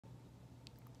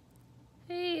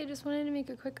Hey, I just wanted to make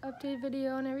a quick update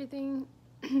video on everything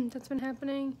that's been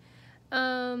happening.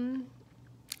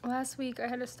 Last week I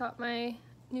had to stop my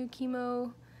new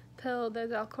chemo pill, the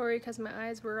Xalkori, because my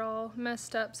eyes were all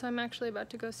messed up, so I'm actually about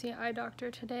to go see an eye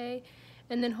doctor today,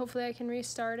 and then hopefully I can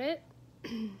restart it.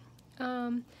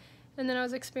 And then I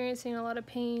was experiencing a lot of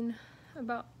pain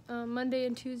about Monday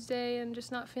and Tuesday and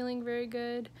just not feeling very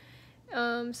good.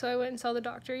 So I went and saw the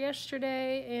doctor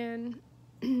yesterday, and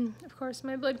of course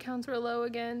my blood counts were low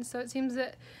again, so it seems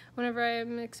that whenever I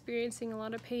am experiencing a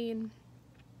lot of pain,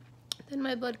 then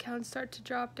my blood counts start to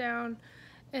drop down,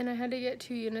 and I had to get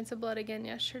 2 units of blood again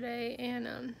yesterday,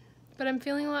 and but I'm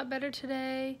feeling a lot better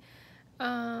today.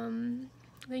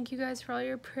 Thank you guys for all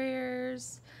your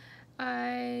prayers.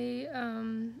 I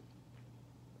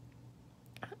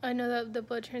know that the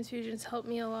blood transfusions helped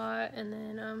me a lot, and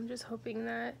then I'm just hoping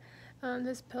that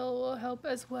this pill will help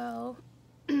as well.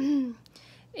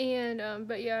 And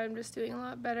but yeah, I'm just doing a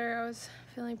lot better. I was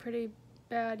feeling pretty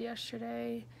bad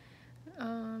yesterday,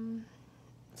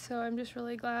 so I'm just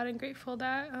really glad and grateful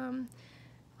that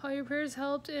all your prayers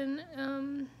helped, and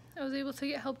I was able to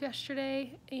get help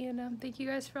yesterday. And thank you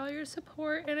guys for all your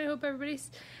support, and I hope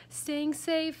everybody's staying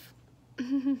safe.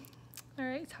 All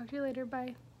right, talk to you later.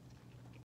 Bye.